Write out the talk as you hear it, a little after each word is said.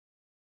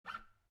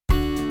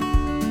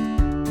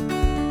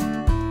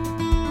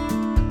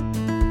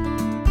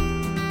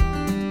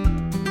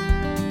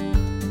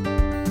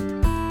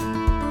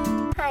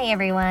Hi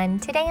everyone.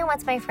 Today on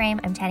What's My Frame,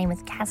 I'm chatting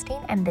with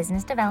casting and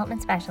business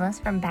development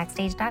specialist from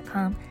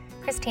Backstage.com,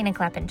 Christina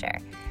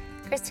Kleppinger.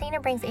 Christina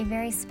brings a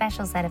very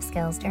special set of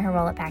skills to her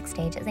role at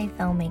Backstage as a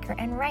filmmaker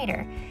and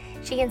writer.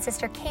 She and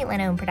sister Caitlin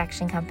own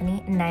production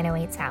company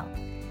 908 South.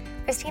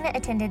 Christina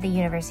attended the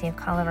University of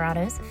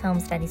Colorado's Film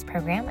Studies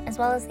program as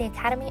well as the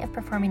Academy of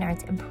Performing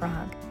Arts in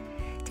Prague.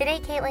 Today,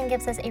 Caitlin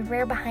gives us a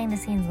rare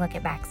behind-the-scenes look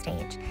at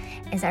Backstage,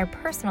 is our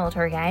personal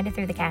tour guide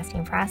through the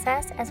casting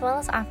process, as well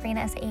as offering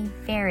us a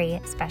very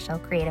special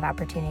creative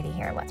opportunity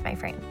here at What's My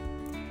Frame.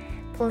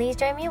 Please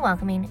join me in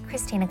welcoming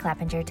Christina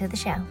Kleppinger to the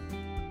show.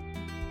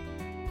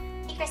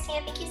 Hey, Christina,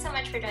 thank you so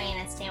much for joining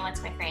us today on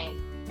What's My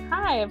Frame.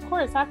 Hi, of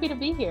course. Happy to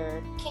be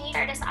here. Can you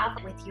start us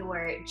off with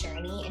your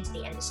journey into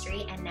the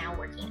industry and now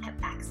working at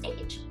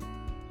Backstage?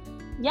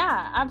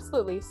 Yeah,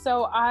 absolutely.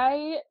 So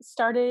I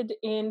started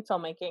in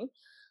filmmaking.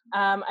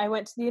 I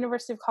went to the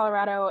University of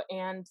Colorado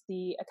and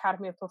the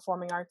Academy of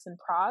Performing Arts in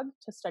Prague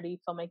to study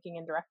filmmaking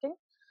and directing.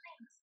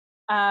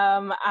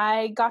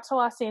 I got to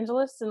Los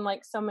Angeles, and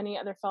like so many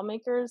other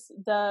filmmakers,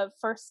 the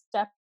first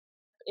step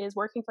is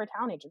working for a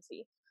talent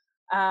agency,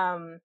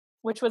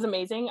 which was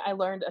amazing. I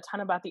learned a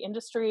ton about the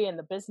industry and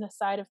the business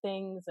side of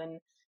things and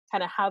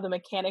kind of how the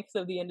mechanics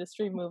of the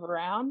industry move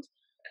around.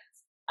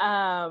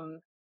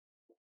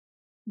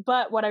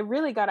 But what I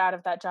really got out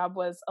of that job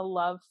was a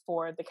love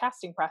for the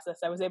casting process.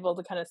 I was able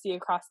to kind of see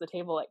across the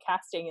table at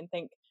casting and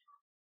think,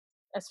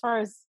 as far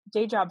as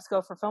day jobs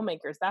go for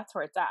filmmakers, that's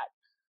where it's at.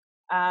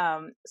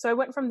 So I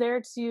went from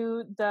there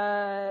to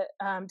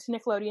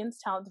Nickelodeon's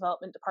talent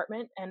development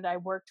department, and I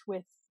worked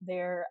with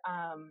their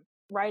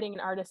writing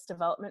and artist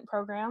development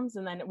programs.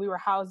 And then we were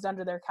housed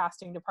under their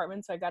casting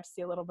department, so I got to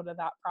see a little bit of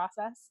that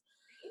process.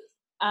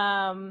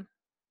 And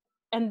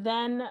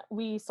then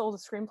we sold a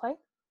screenplay.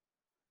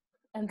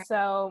 And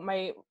so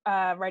my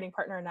writing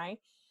partner and I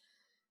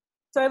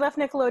left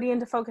Nickelodeon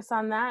to focus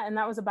on that. And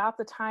that was about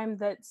the time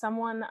that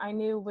someone I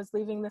knew was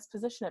leaving this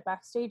position at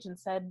Backstage and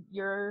said,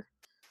 you're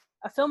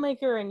a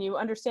filmmaker and you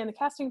understand the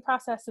casting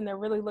process, and they're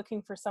really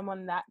looking for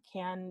someone that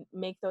can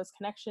make those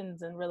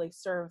connections and really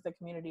serve the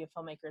community of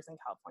filmmakers in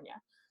California.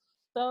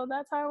 So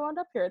that's how I wound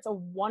up here. It's a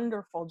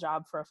wonderful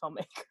job for a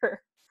filmmaker.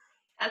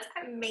 That's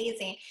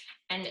amazing.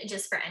 And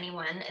just for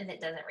anyone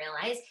that doesn't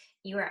realize,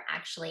 you are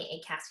actually a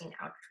casting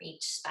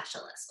outreach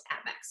specialist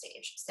at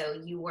Backstage.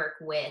 So you work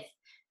with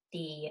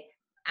the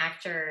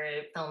actor,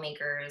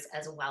 filmmakers,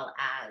 as well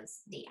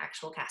as the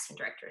actual casting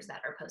directors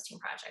that are posting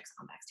projects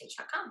on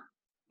Backstage.com.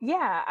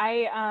 Yeah,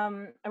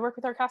 I work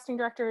with our casting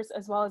directors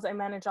as well as I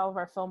manage all of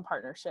our film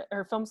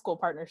school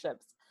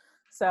partnerships.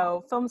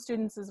 So film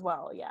students as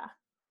well, yeah.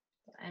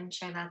 I'm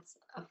sure that's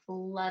a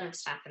flood of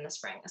stuff in the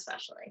spring,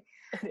 especially.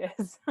 It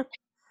is. For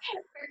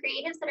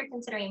creatives that are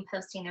considering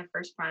posting their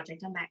first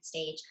project on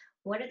Backstage,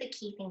 what are the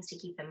key things to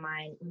keep in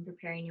mind when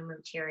preparing your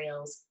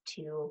materials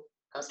to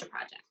post a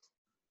project?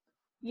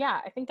 Yeah,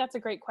 I think that's a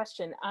great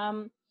question.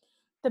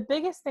 The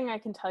biggest thing I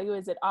can tell you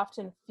is it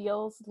often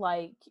feels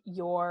like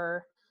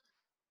you're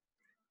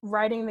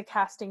writing the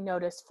casting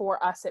notice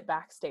for us at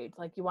Backstage.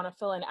 Like you want to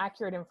fill in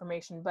accurate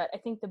information. But I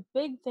think the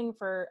big thing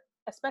for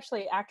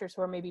especially actors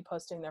who are maybe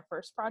posting their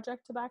first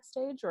project to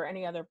Backstage or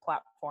any other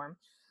platform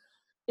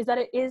is that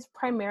it is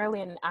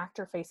primarily an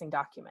actor-facing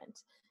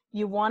document.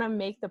 You want to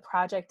make the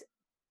project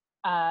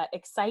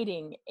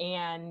exciting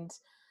and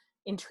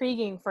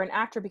intriguing for an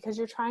actor because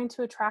you're trying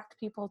to attract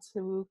people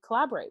to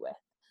collaborate with.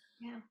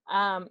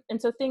 Yeah.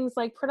 And so things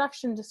like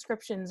production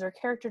descriptions or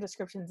character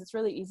descriptions, it's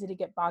really easy to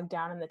get bogged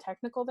down in the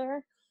technical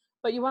there.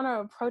 But you want to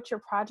approach your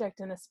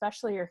project and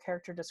especially your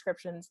character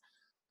descriptions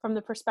from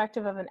the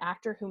perspective of an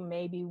actor who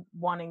may be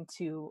wanting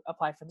to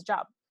apply for the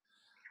job.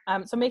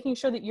 So making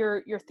sure that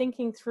you're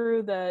thinking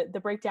through the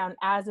breakdown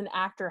as an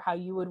actor, how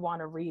you would want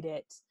to read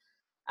it.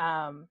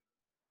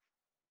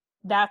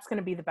 That's going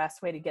to be the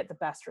best way to get the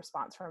best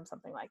response from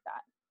something like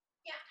that.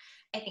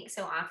 Yeah, I think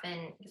so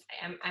often,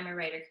 I'm a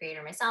writer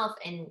creator myself,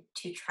 and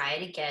to try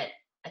to get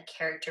a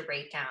character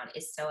breakdown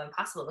is so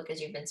impossible because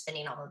you've been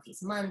spending all of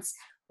these months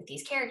with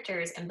these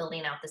characters and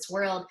building out this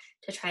world.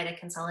 To try to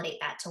consolidate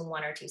that to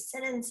one or two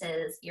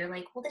sentences, you're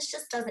like, well, this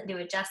just doesn't do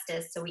it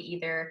justice. So we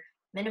either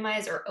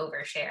minimize or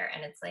overshare.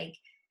 And it's like,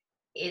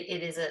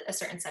 it is a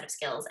certain set of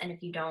skills. And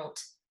if you don't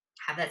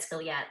have that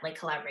skill yet, like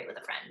collaborate with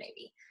a friend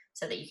maybe,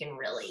 so that you can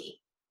really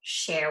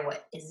share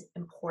what is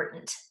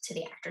important to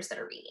the actors that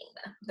are reading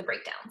the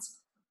breakdowns.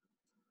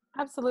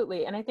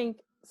 Absolutely. And I think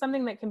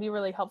something that can be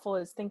really helpful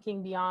is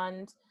thinking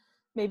beyond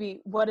maybe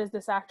what does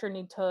this actor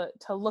need to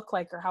look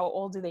like or how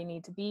old do they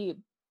need to be,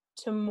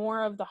 to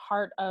more of the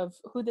heart of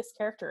who this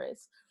character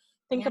is.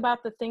 Think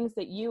about the things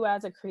that you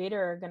as a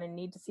creator are going to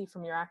need to see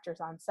from your actors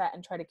on set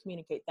and try to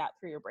communicate that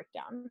through your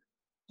breakdown.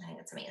 I think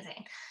that's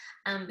amazing.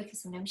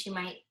 Because sometimes you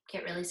might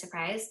get really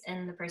surprised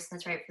and the person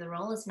that's right for the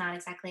role is not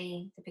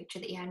exactly the picture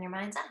that you had in your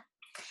mind's eye.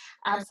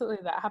 Absolutely.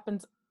 That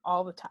happens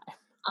all the time.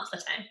 All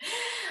the time.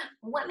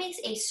 What makes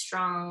a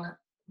strong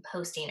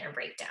posting or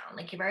breakdown?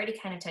 Like you've already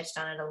kind of touched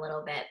on it a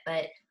little bit,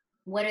 but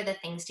what are the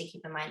things to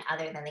keep in mind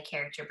other than the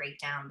character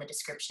breakdown, the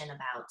description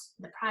about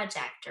the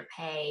project or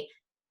pay?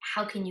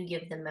 How can you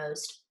give the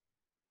most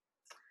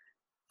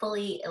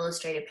fully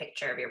illustrated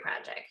picture of your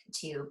project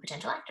to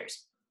potential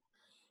actors?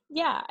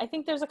 Yeah, I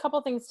think there's a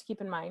couple things to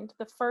keep in mind.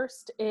 The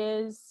first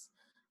is,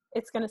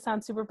 it's going to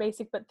sound super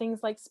basic, but things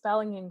like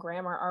spelling and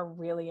grammar are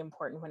really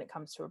important when it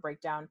comes to a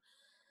breakdown.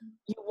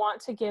 You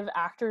want to give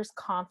actors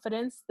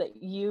confidence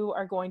that you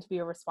are going to be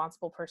a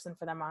responsible person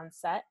for them on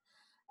set.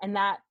 And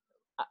that,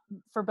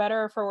 for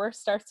better or for worse,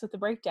 starts with the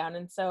breakdown.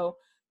 And so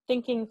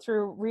thinking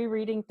through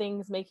rereading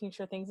things, making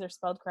sure things are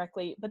spelled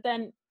correctly, but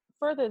then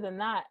further than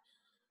that,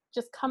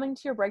 just coming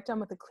to your breakdown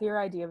with a clear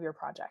idea of your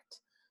project.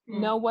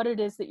 Know what it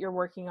is that you're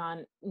working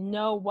on,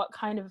 know what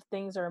kind of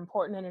things are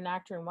important in an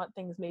actor and what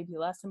things may be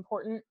less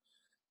important.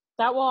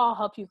 That will all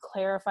help you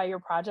clarify your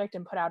project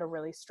and put out a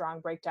really strong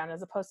breakdown,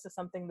 as opposed to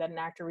something that an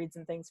actor reads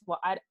and thinks, well,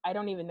 I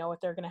don't even know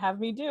what they're going to have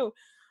me do.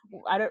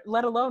 I don't,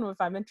 let alone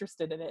if I'm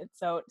interested in it.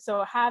 So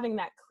having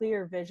that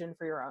clear vision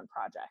for your own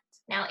project.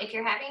 Now, if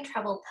you're having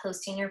trouble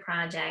posting your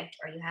project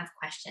or you have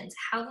questions,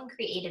 how can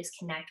creatives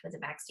connect with the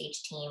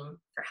Backstage team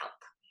for help?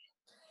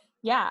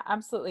 Yeah,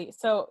 absolutely.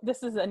 So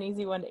this is an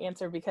easy one to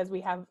answer because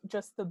we have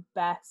just the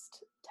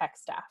best tech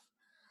staff.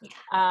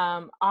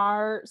 Yeah.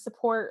 Our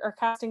support, our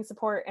casting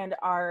support, and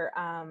our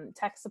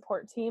tech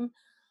support team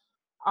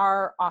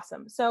are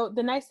awesome. So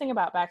the nice thing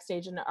about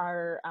Backstage and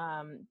our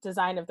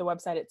design of the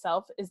website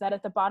itself is that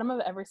at the bottom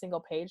of every single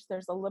page,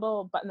 there's a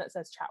little button that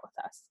says chat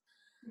with us.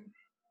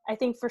 I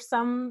think for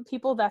some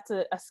people that's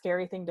a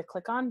scary thing to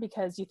click on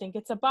because you think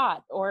it's a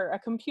bot or a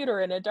computer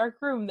in a dark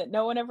room that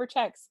no one ever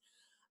checks.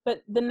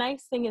 But the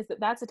nice thing is that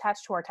that's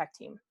attached to our tech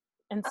team.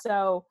 And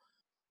so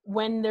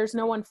when there's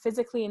no one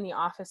physically in the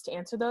office to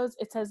answer those,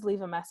 it says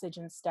leave a message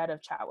instead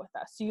of chat with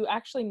us. So you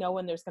actually know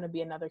when there's going to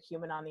be another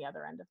human on the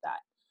other end of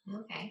that.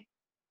 Okay.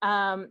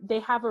 They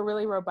have a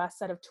really robust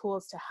set of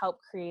tools to help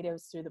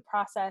creatives through the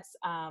process.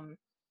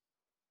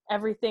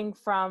 Everything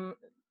from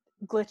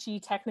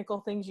glitchy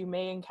technical things you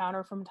may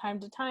encounter from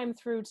time to time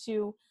through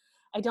to,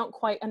 I don't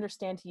quite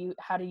understand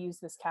how to use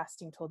this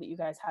casting tool that you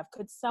guys have.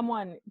 Could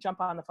someone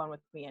jump on the phone with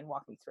me and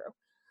walk me through?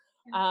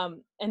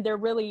 And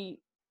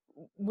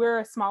we're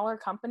a smaller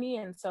company.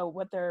 And so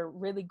what they're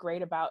really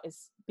great about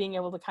is being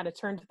able to kind of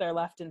turn to their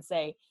left and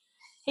say,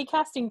 hey,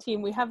 casting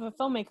team, we have a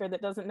filmmaker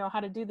that doesn't know how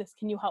to do this.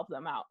 Can you help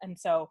them out? And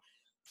so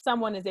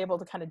someone is able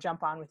to kind of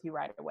jump on with you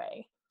right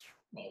away.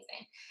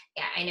 Amazing.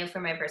 Yeah, I know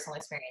from my personal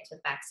experience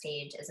with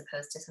Backstage, as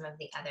opposed to some of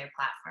the other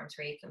platforms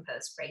where you can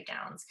post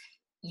breakdowns,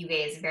 you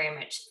guys very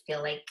much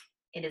feel like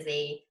it is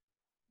a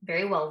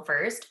very well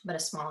versed, but a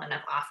small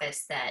enough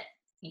office that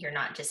you're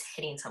not just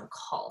hitting some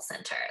call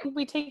center.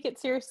 We take it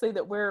seriously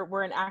that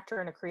we're an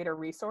actor and a creator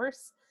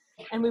resource,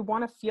 and we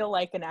want to feel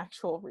like an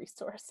actual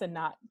resource and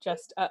not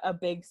just a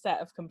big set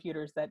of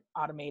computers that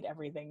automate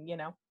everything, you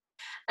know?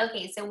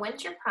 Okay, so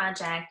once your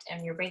project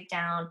and your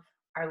breakdown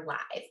are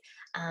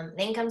live,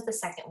 then comes the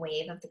second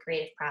wave of the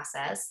creative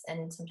process,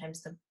 and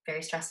sometimes the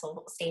very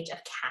stressful stage of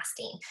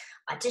casting,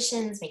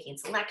 auditions, making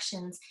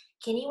selections.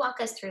 Can you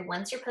walk us through,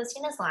 once your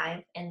posting is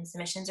live and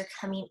submissions are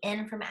coming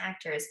in from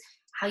actors,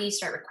 how you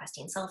start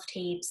requesting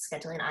self-tapes,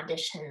 scheduling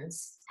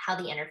auditions, how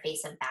the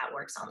interface of that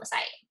works on the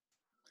site?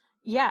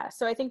 Yeah,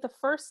 so I think the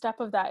first step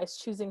of that is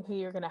choosing who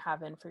you're going to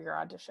have in for your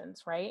auditions,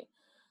 right?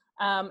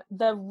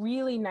 The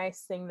really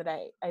nice thing that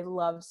I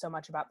love so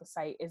much about the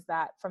site is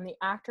that from the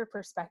actor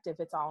perspective,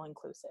 it's all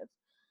inclusive.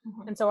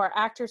 Mm-hmm. And so our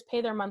actors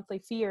pay their monthly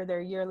fee or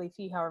their yearly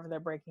fee, however they're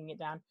breaking it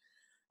down.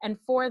 And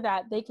for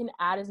that, they can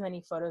add as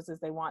many photos as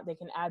they want. They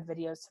can add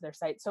videos to their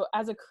site. So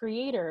as a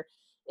creator,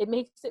 it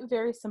makes it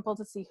very simple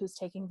to see who's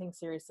taking things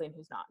seriously and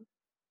who's not.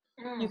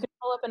 You can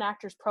pull up an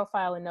actor's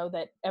profile and know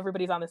that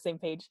everybody's on the same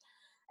page.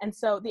 And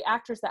so the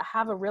actors that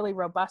have a really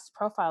robust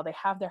profile, they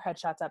have their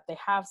headshots up, they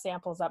have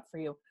samples up for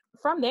you.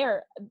 From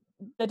there,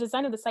 the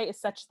design of the site is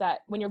such that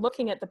when you're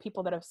looking at the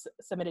people that have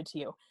submitted to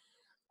you,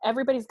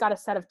 everybody's got a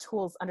set of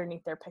tools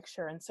underneath their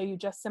picture. And so you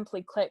just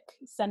simply click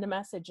send a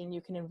message and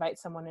you can invite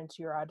someone into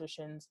your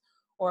auditions.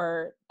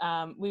 Or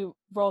we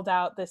rolled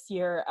out this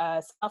year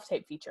a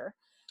self-tape feature.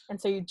 And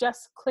so you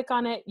just click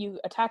on it, you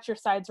attach your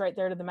sides right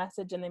there to the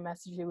message, and they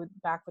message you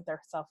back with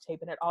their self-tape,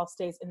 and it all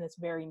stays in this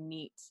very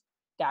neat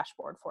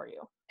dashboard for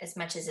you. As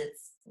much as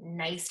it's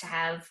nice to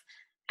have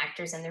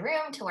actors in the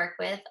room to work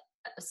with,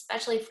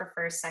 especially for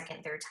first,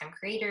 second, third time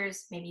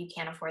creators, maybe you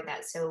can't afford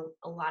that. So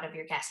a lot of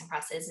your casting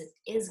process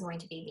is going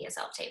to be via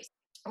self-tapes.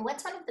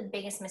 What's one of the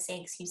biggest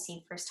mistakes you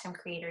see first time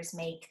creators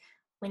make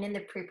when in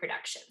the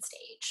pre-production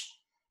stage?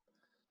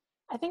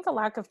 I think a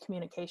lack of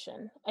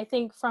communication. I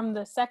think from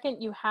the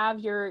second you have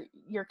your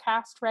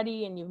cast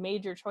ready and you've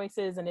made your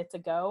choices and it's a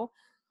go,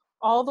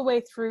 all the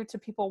way through to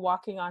people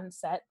walking on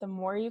set, the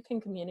more you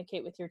can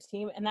communicate with your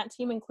team, and that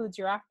team includes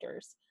your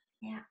actors,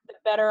 the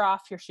better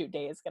off your shoot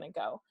day is going to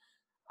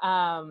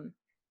go.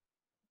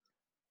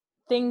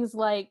 Things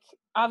like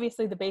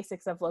obviously the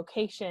basics of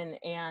location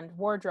and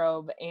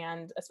wardrobe,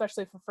 and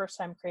especially for first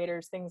time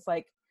creators, things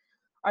like,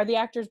 are the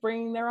actors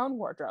bringing their own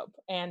wardrobe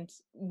and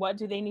what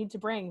do they need to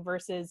bring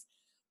versus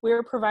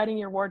we're providing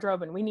your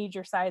wardrobe and we need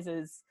your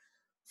sizes,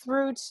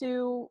 through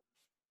to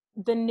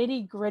the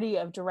nitty gritty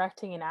of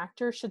directing an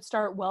actor should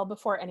start well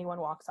before anyone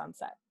walks on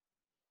set.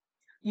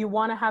 you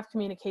want to have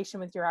communication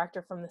with your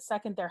actor from the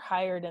second they're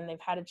hired and they've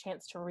had a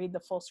chance to read the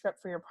full script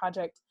for your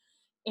project,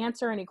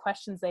 answer any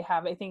questions they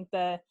have. I think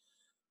the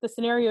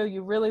scenario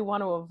you really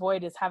want to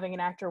avoid is having an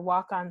actor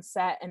walk on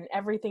set and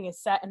everything is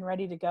set and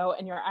ready to go,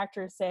 and your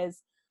actor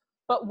says,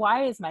 but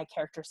why is my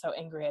character so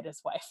angry at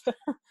his wife?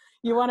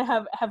 You want to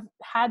have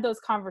had those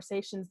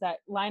conversations. That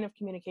line of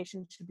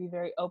communication should be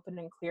very open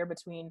and clear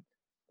between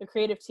the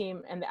creative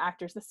team and the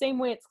actors, the same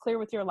way it's clear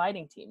with your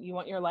lighting team. You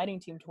want your lighting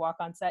team to walk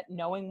on set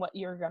knowing what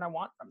you're going to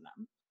want from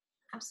them.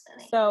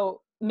 Absolutely.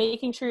 So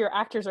making sure your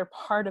actors are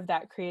part of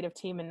that creative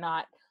team and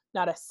not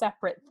a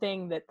separate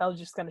thing that they're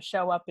just going to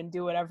show up and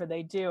do whatever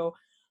they do,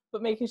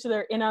 but making sure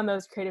they're in on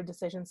those creative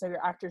decisions so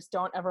your actors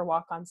don't ever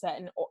walk on set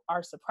and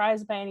are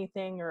surprised by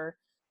anything or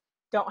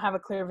don't have a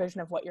clear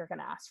vision of what you're going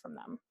to ask from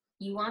them.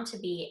 You want to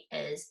be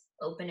as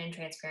open and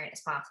transparent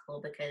as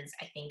possible, because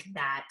I think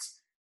that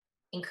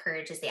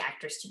encourages the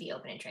actors to be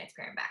open and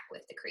transparent back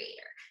with the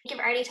creator. You've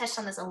already touched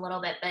on this a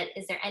little bit, but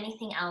is there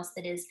anything else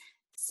that is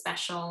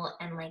special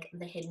and like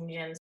the hidden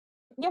gems?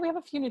 Yeah, we have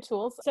a few new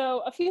tools.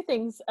 So a few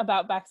things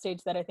about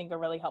Backstage that I think are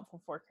really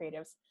helpful for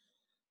creatives.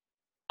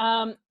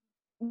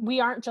 We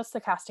aren't just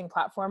the casting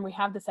platform. We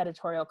have this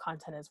editorial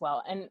content as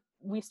well. And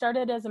we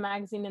started as a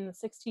magazine in the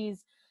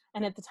 60s.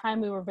 And at the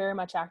time we were very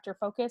much actor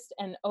focused.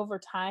 And over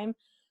time,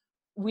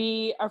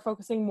 we are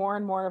focusing more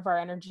and more of our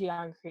energy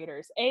on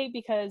creators.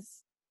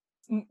 Because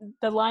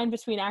the line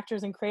between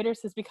actors and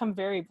creators has become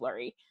very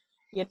blurry.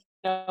 You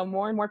know,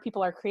 more and more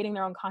people are creating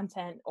their own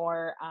content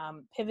or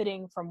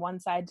pivoting from one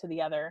side to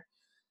the other.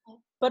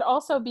 But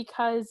also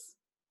because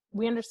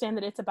we understand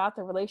that it's about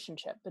the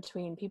relationship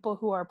between people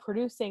who are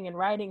producing and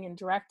writing and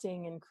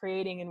directing and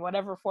creating in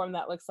whatever form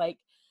that looks like,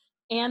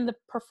 and the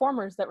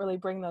performers that really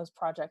bring those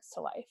projects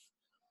to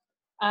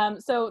life.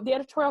 So the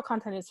editorial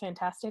content is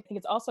fantastic. I think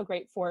it's also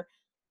great for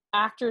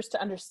actors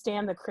to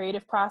understand the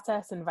creative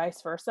process and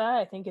vice versa.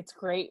 I think it's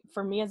great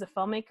for me as a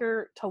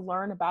filmmaker to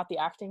learn about the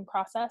acting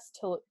process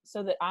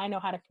so that I know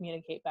how to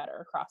communicate better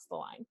across the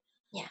line.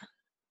 Yeah.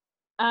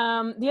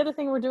 The other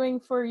thing we're doing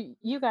for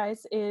you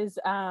guys is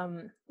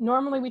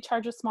normally we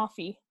charge a small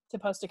fee to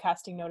post a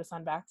casting notice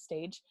on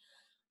Backstage,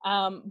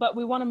 but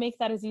we want to make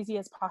that as easy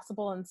as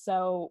possible. And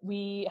so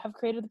we have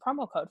created the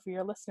promo code for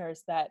your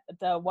listeners that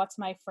the What's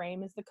My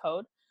Frame is the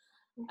code.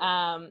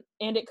 And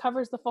it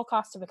covers the full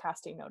cost of a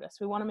casting notice.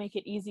 We want to make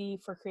it easy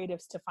for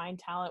creatives to find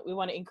talent. We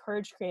want to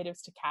encourage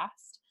creatives to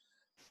cast.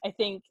 I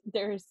think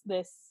there's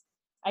this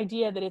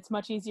idea that it's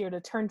much easier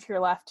to turn to your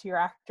left to your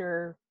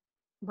actor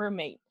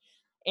roommate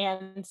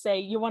and say,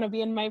 you want to be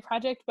in my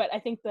project? But I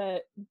think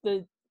the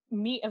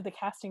meat of the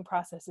casting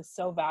process is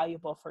so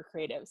valuable for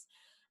creatives.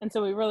 And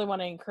so we really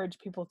want to encourage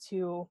people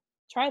to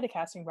try the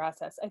casting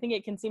process. I think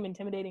it can seem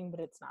intimidating, but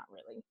it's not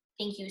really.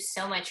 Thank you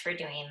so much for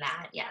doing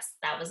that. Yes,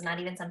 that was not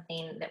even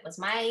something that was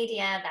my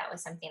idea. That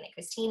was something that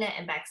Christina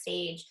and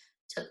Backstage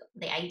took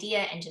the idea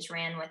and just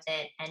ran with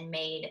it and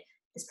made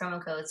this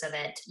promo code so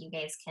that you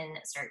guys can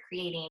start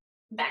creating.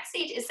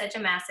 Backstage is such a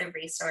massive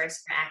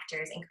resource for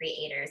actors and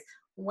creators.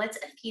 What's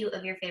a few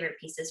of your favorite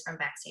pieces from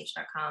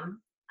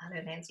Backstage.com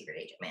other than Secret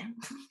Agent Man?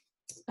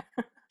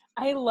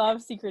 I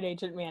love Secret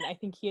Agent Man. I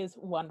think he is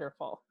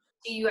wonderful.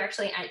 Do you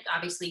actually,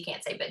 obviously you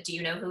can't say, but do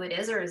you know who it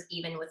is, or is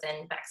even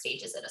within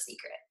Backstage, is it a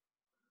secret?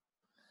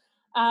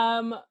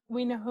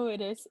 We know who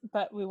it is,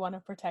 but we want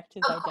to protect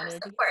his identity.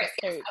 Of course.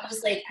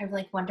 Yes. I'm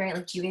like wondering,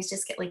 like, do you guys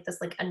just get like this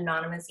like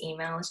anonymous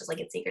email? It's just like,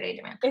 it's Secret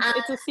Agent Man.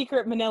 It's a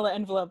secret manila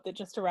envelope that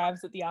just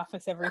arrives at the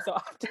office every so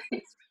often.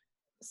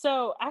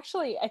 So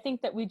actually, I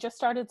think that we just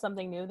started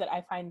something new that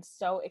I find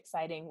so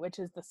exciting, which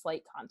is the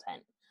Slate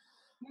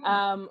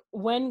content.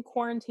 When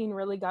quarantine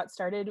really got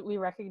started, we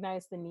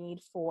recognized the need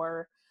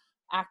for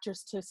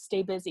actors to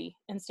stay busy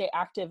and stay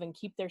active and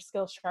keep their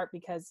skills sharp,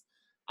 because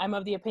I'm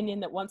of the opinion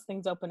that once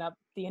things open up,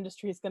 the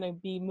industry is going to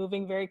be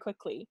moving very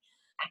quickly.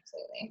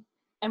 Absolutely.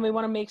 And we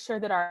want to make sure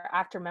that our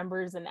actor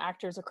members and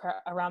actors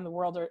around the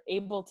world are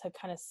able to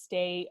kind of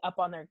stay up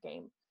on their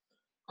game.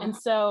 And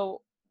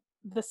so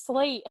the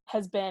Slate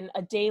has been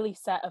a daily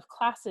set of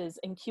classes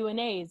and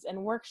Q&As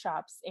and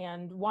workshops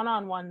and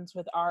one-on-ones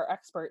with our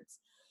experts,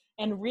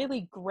 and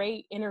really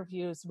great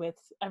interviews with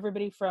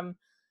everybody from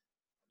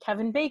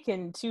Kevin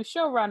Bacon to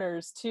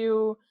showrunners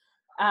to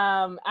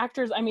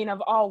actors,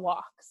 of all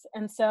walks.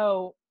 And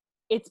so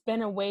it's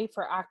been a way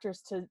for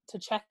actors to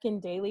check in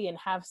daily and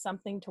have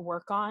something to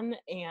work on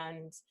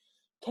and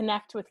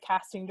connect with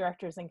casting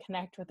directors and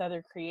connect with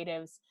other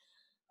creatives.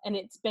 And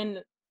it's been,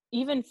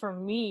 even for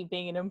me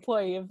being an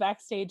employee of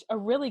Backstage, a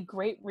really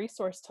great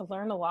resource to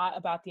learn a lot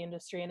about the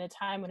industry in a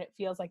time when it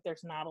feels like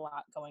there's not a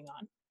lot going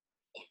on.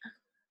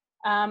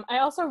 Yeah. I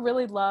also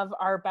really love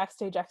our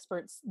Backstage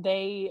experts.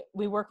 We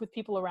work with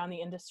people around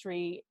the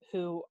industry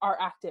who are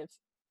active.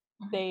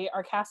 They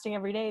are casting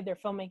every day, they're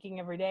filmmaking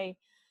every day.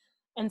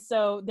 And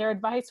so their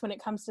advice when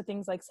it comes to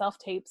things like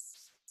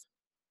self-tapes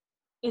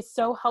is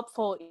so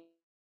helpful,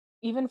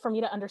 even for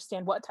me to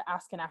understand what to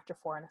ask an actor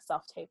for in a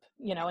self-tape,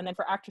 and then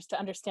for actors to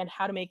understand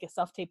how to make a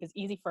self-tape as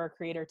easy for a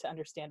creator to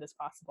understand as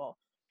possible.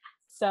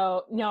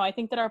 So no, I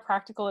think that our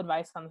practical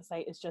advice on the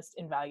site is just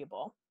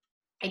invaluable.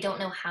 I don't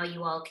know how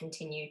you all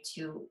continue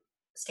to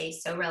stay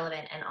so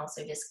relevant and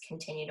also just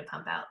continue to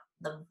pump out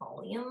the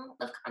volume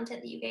of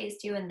content that you guys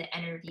do and the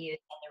interviews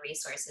and the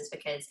resources,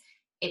 because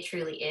it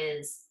truly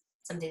is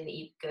something that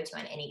you go to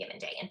on any given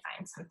day and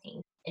find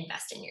something,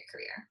 invest in your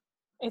career.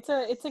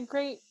 It's a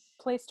great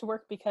place to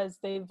work because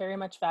they very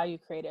much value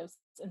creatives.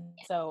 And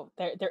so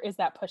there is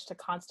that push to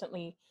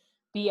constantly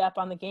be up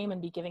on the game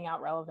and be giving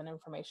out relevant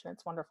information.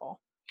 It's wonderful.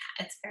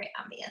 It's very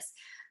obvious.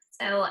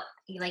 So,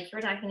 like you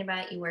were talking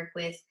about, you work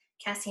with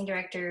casting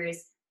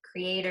directors,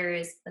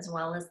 creators, as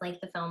well as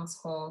like the film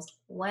schools.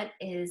 What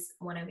is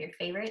one of your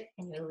favorite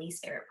and your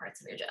least favorite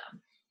parts of your job?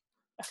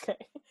 Okay.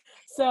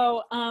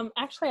 So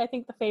actually, I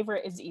think the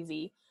favorite is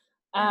easy.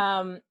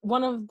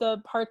 One of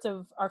the parts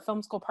of our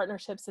film school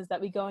partnerships is that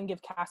we go and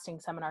give casting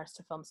seminars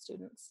to film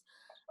students.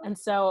 And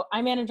so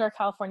I manage our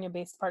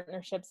California-based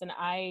partnerships, and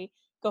I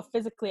go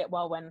physically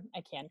when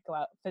I can go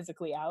out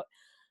physically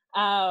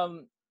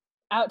um,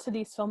 out to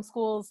these film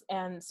schools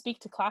and speak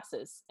to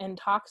classes and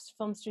talk to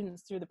film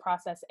students through the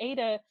process,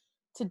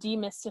 to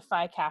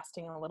demystify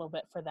casting a little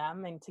bit for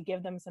them and to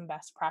give them some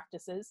best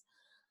practices,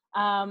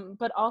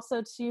 but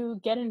also to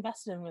get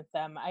invested in with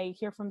them. I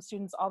hear from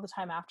students all the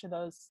time after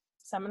those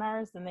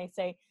seminars, and they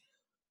say,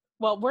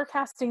 well, we're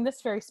casting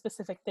this very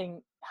specific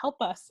thing,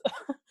 help us.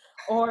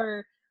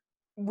 Or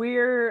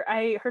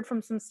I heard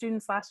from some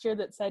students last year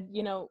that said,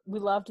 we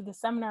loved the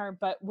seminar,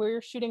 but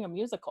we're shooting a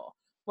musical.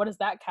 What does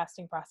that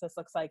casting process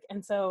looks like?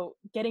 And so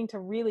getting to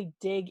really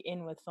dig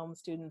in with film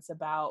students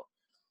about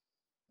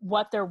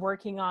what they're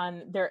working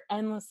on, they're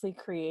endlessly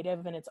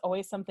creative, and it's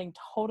always something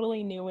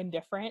totally new and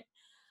different.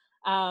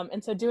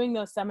 And so doing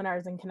those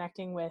seminars and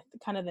connecting with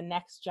kind of the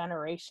next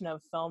generation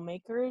of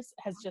filmmakers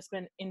has just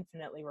been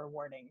infinitely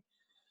rewarding.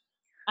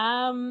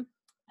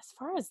 As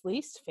far as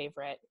least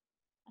favorite,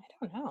 I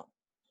don't know.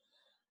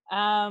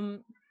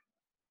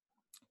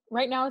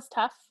 Right now is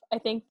tough. I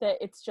think that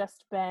it's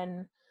just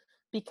been,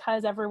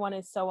 because everyone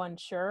is so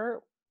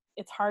unsure,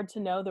 it's hard to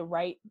know the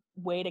right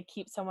way to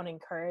keep someone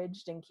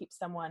encouraged and keep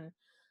someone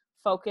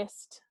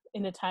focused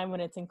in a time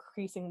when it's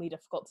increasingly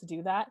difficult to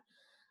do that.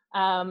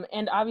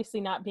 And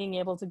obviously not being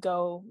able to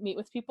go meet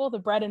with people. The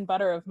bread and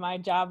butter of my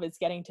job is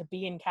getting to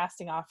be in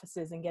casting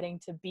offices and getting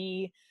to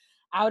be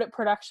out at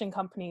production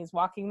companies,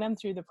 walking them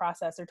through the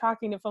process or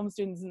talking to film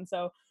students. And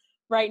so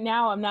right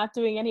now I'm not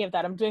doing any of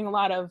that. I'm doing a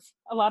lot of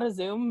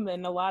Zoom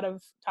and a lot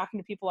of talking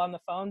to people on the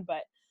phone,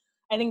 but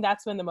I think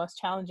that's been the most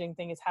challenging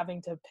thing, is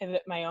having to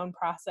pivot my own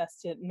process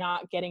to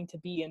not getting to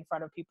be in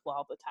front of people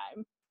all the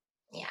time.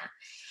 Yeah.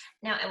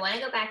 Now, I want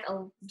to go back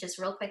just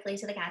real quickly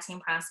to the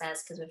casting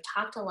process, because we've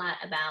talked a lot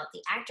about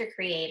the actor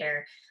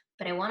creator,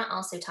 but I want to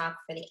also talk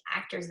for the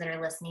actors that are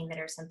listening that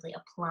are simply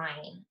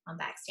applying on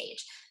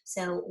Backstage.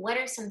 So what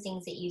are some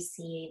things that you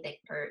see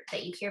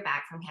that you hear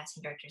back from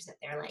casting directors that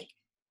they're like,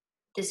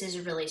 this is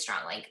really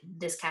strong, like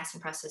this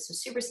casting process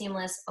was super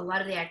seamless, a lot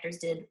of the actors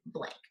did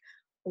blank?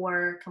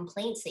 Or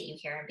complaints that you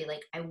hear and be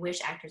like, I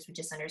wish actors would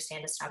just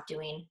understand to stop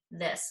doing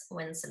this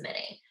when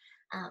submitting.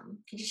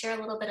 Could you share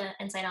a little bit of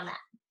insight on that?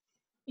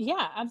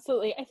 Yeah,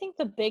 absolutely. I think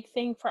the big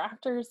thing for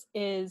actors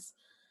is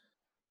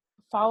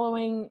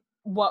following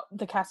what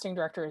the casting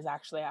director is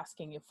actually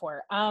asking you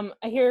for. I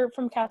hear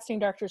from casting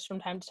directors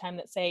from time to time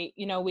that say,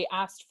 we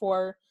asked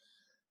for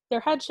their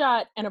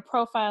headshot and a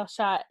profile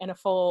shot and a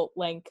full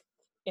length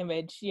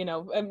image,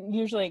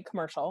 usually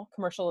commercial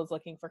is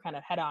looking for kind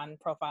of head on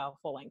profile,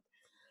 full length,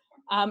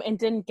 and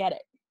didn't get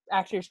it.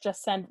 Actors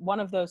just sent one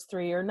of those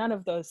three or none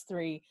of those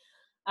three.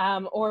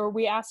 Or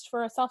we asked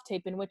for a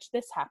self-tape in which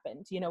this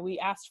happened. We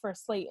asked for a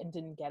slate and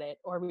didn't get it.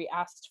 Or we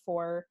asked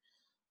for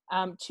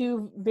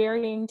 2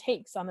 varying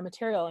takes on the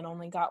material and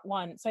only got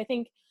 1. So I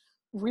think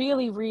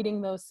really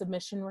reading those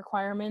submission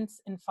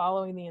requirements and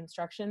following the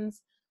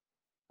instructions.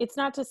 It's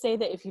not to say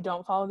that if you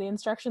don't follow the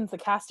instructions, the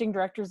casting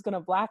director is going to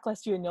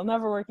blacklist you and you'll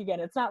never work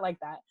again. It's not like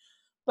that.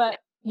 But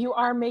you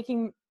are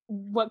making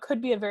what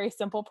could be a very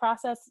simple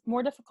process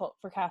more difficult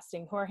for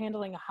casting, who are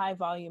handling a high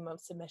volume of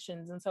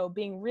submissions. And so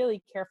being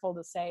really careful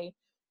to say,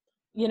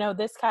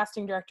 this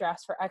casting director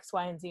asked for X,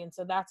 Y, and Z, and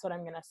so that's what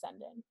I'm going to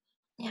send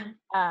in.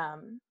 Yeah.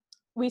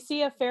 We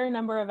see a fair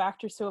number of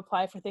actors who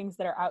apply for things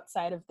that are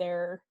outside of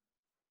their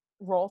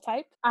role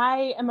type.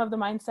 I am of the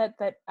mindset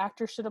that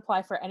actors should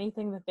apply for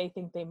anything that they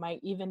think they might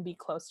even be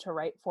close to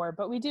right for,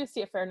 but we do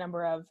see a fair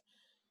number of,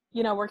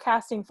 we're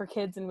casting for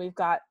kids and we've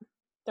got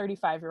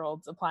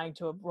 35-year-olds applying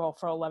to a role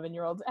for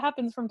 11-year-olds. It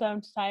happens from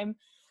time to time.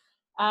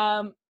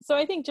 So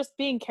I think just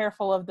being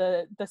careful of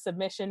the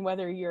submission,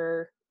 whether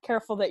you're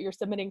careful that you're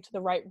submitting to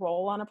the right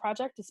role on a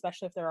project,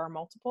 especially if there are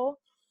multiple,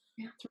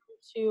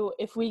 to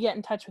if we get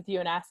in touch with you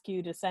and ask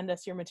you to send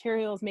us your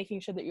materials, making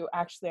sure that you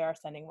actually are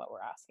sending what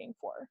we're asking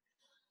for.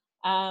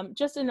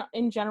 Just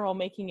in general,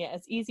 making it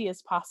as easy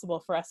as possible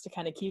for us to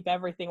kind of keep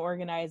everything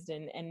organized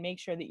and make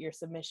sure that your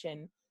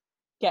submission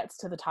gets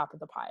to the top of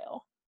the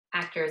pile.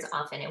 Actors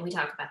often, and we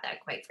talk about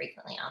that quite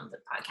frequently on the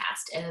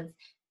podcast, of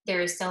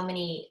there are so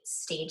many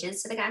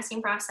stages to the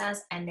casting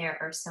process, and there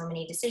are so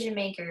many decision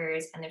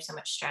makers, and there's so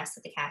much stress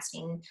that the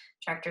casting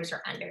directors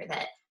are under,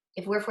 that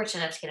if we're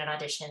fortunate enough to get an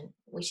audition,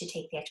 we should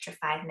take the extra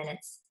 5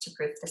 minutes to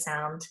proof the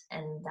sound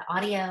and the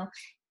audio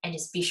and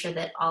just be sure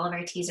that all of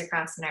our T's are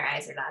crossed and our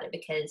I's are dotted,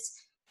 because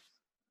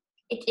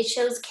it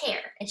shows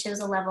care. It shows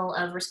a level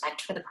of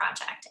respect for the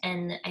project.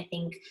 And I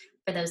think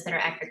for those that are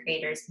actor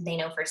creators, they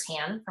know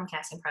firsthand from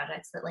casting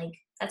projects that like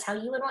that's how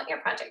you would want your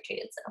project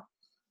treated. So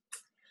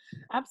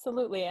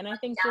Absolutely. And I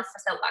think down just,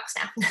 the soapbox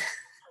now.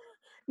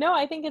 no,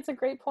 I think it's a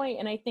great point.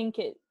 And I think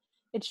it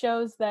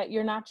shows that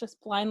you're not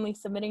just blindly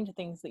submitting to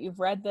things, that you've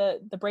read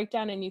the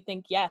breakdown and you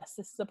think, yes,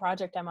 this is a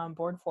project I'm on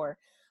board for.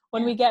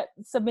 When we get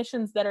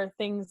submissions that are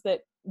things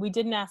that we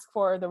didn't ask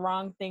for, or the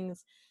wrong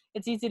things,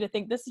 it's easy to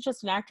think this is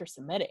just an actor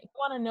submitting. I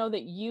want to know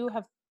that you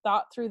have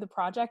thought through the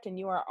project and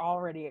you are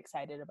already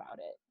excited about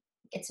it.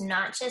 It's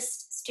not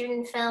just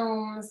student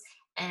films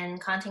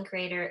and content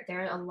creator.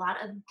 There are a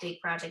lot of big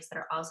projects that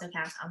are also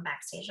cast on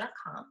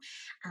Backstage.com.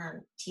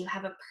 Do you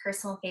have a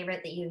personal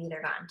favorite that you've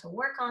either gotten to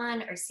work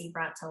on or see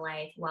brought to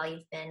life while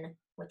you've been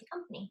with the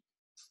company?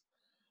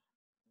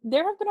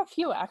 There have been a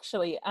few,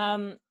 actually.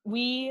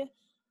 We,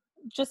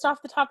 just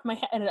off the top of my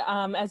head,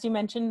 as you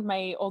mentioned,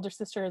 my older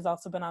sister has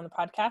also been on the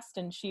podcast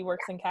and she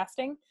works in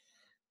casting.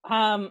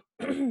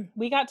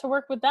 We got to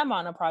work with them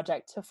on a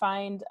project to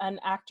find an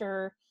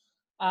actor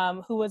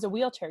who was a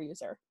wheelchair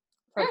user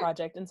for a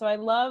project. And so I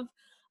love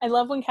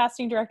when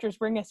casting directors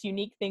bring us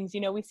unique things.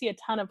 You know, we see a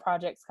ton of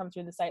projects come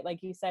through the site,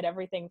 like you said,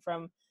 everything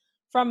from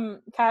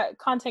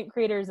content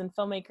creators and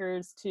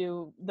filmmakers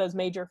to those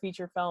major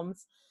feature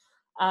films.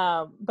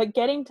 But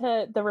getting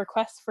to the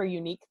requests for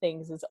unique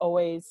things is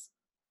always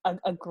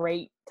a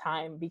great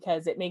time,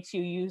 because it makes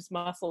you use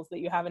muscles that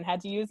you haven't had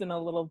to use in a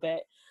little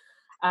bit.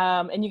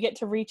 And you get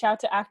to reach out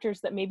to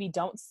actors that maybe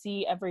don't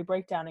see every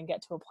breakdown and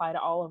get to apply to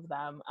all of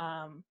them.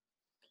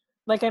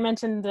 Like I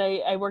mentioned,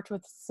 I worked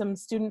with some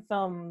student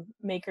film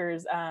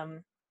makers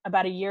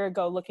about a year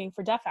ago looking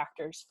for deaf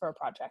actors for a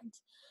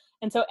project.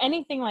 And so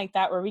anything like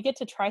that where we get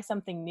to try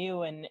something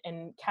new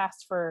and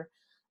cast for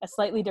a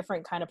slightly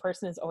different kind of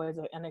person is always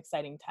an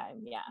exciting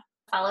time. Yeah.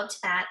 Follow up to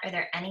that, are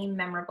there any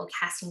memorable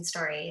casting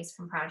stories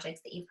from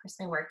projects that you've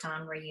personally worked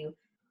on where you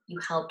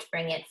helped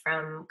bring it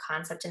from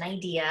concept and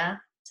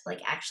idea to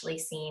like actually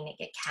seeing it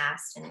get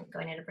cast and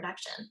going into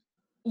production?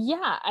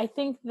 Yeah, I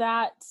think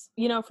that,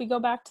 you know, if we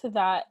go back to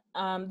that,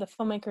 the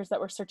filmmakers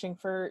that were searching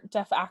for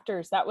deaf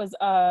actors, that was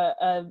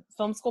a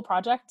film school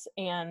project.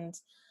 And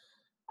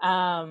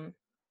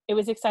it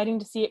was exciting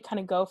to see it kind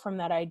of go from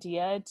that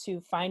idea to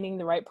finding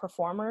the right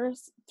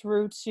performers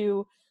through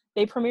to,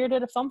 they premiered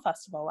at a film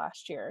festival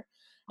last year.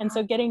 And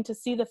so getting to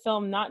see the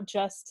film not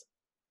just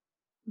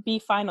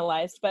be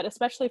finalized, but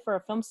especially for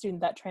a film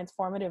student, that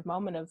transformative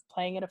moment of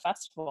playing at a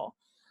festival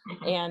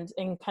and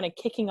kind of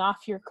kicking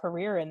off your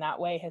career in that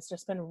way has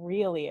just been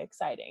really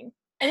exciting.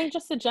 I think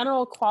just the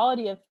general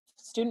quality of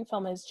student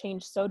film has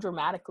changed so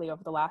dramatically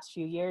over the last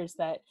few years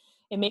that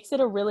it makes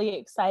it a really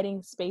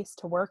exciting space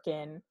to work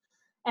in.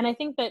 And I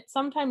think that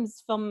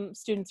sometimes film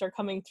students are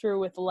coming through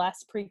with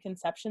less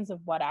preconceptions of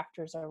what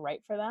actors are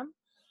right for them.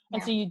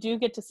 And so you do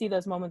get to see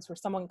those moments where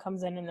someone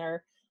comes in and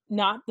they're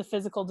not the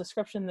physical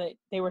description that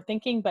they were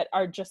thinking, but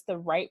are just the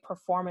right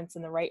performance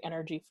and the right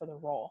energy for the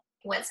role.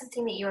 What's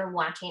something that you are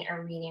watching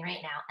or reading right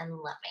now and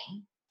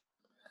loving?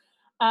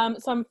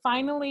 So I'm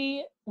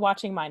finally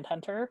watching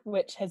Mindhunter,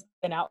 which has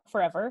been out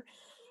forever.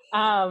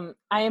 I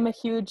am a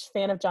huge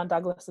fan of John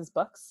Douglas's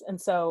books. And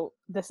so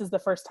this is the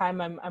first time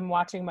I'm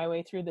watching my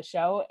way through the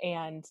show,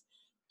 and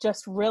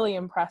just really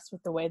impressed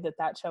with the way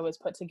that show is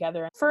put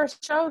together. For a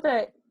show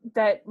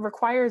that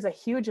requires a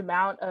huge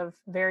amount of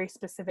very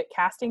specific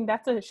casting,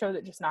 that's a show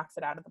that just knocks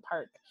it out of the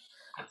park.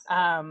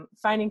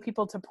 Finding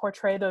people to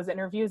portray those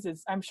interviews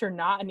is, I'm sure,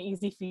 not an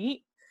easy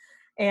feat,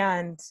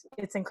 and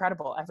it's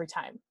incredible every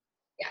time.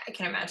 Yeah, I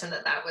can imagine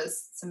that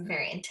was some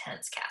very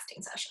intense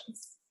casting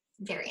sessions.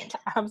 Very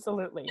intense.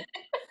 Absolutely.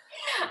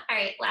 All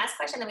right, last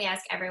question that we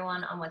ask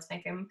everyone on What's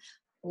My Frame.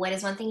 What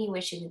is one thing you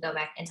wish you could go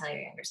back and tell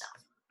your younger self?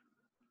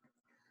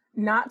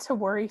 Not to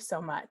worry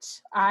so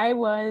much. I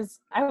was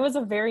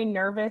a very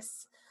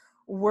nervous,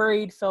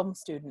 worried film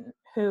student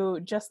who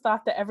just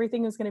thought that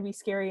everything was going to be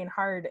scary and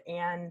hard.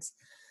 And,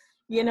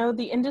 you know,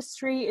 the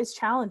industry is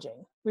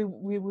challenging. We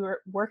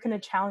work in a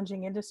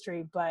challenging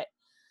industry, but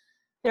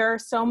there are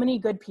so many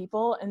good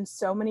people and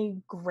so many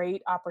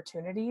great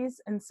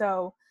opportunities. And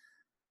so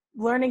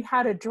learning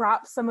how to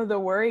drop some of the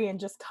worry and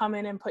just come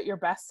in and put your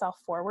best self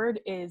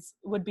forward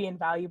would be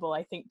invaluable,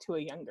 I think, to a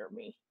younger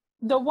me.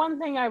 The one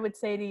thing I would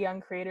say to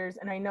young creators,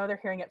 and I know they're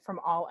hearing it from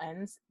all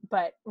ends,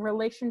 but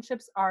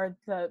relationships are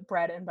the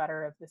bread and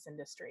butter of this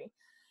industry.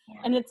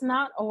 Yeah. And it's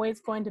not always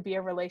going to be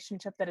a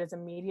relationship that is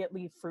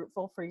immediately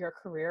fruitful for your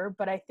career,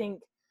 but I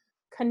think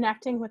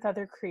connecting with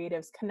other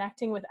creatives,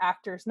 connecting with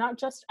actors, not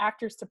just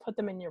actors to put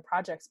them in your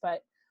projects,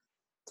 but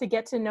to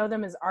get to know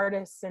them as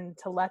artists and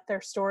to let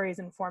their stories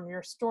inform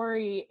your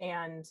story,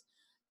 and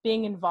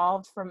being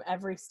involved from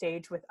every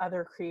stage with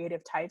other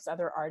creative types,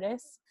 other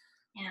artists.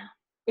 Yeah.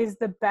 Is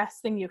the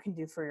best thing you can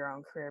do for your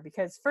own career,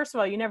 because first of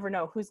all, you never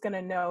know who's going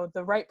to know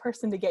the right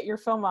person to get your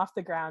film off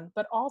the ground,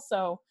 but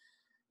also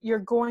you're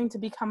going to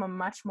become a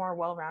much more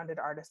well-rounded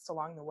artist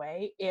along the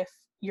way if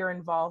you're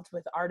involved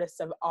with artists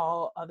of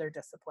all other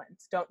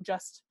disciplines. Don't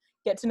just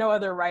get to know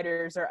other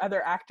writers or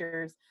other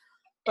actors,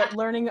 but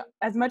learning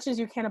as much as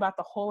you can about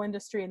the whole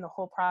industry and the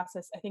whole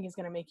process, I think is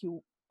going to make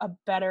you a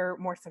better,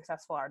 more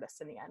successful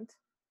artist in the end.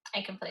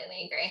 I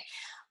completely agree.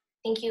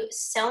 Thank you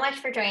so much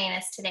for joining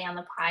us today on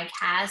the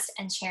podcast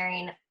and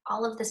sharing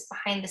all of this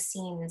behind the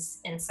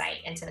scenes insight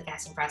into the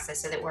casting process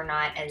so that we're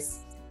not as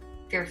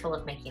fearful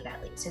of making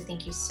that leap. So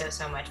thank you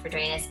so much for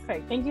joining us.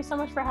 Okay, thank you so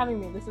much for having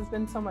me. This has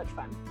been so much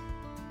fun.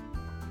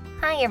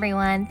 Hi,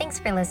 everyone. Thanks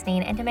for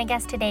listening. And to my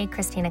guest today,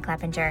 Christina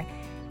Kleppinger.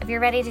 If you're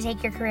ready to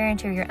take your career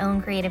into your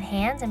own creative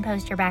hands and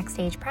post your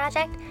Backstage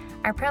project,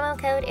 our promo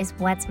code is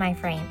What's My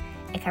Frame.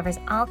 It covers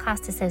all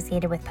costs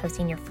associated with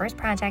posting your first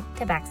project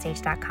to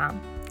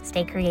Backstage.com.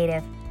 Stay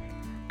creative.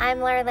 I'm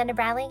Laura Linda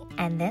Bradley,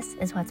 and this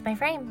is What's My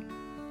Frame.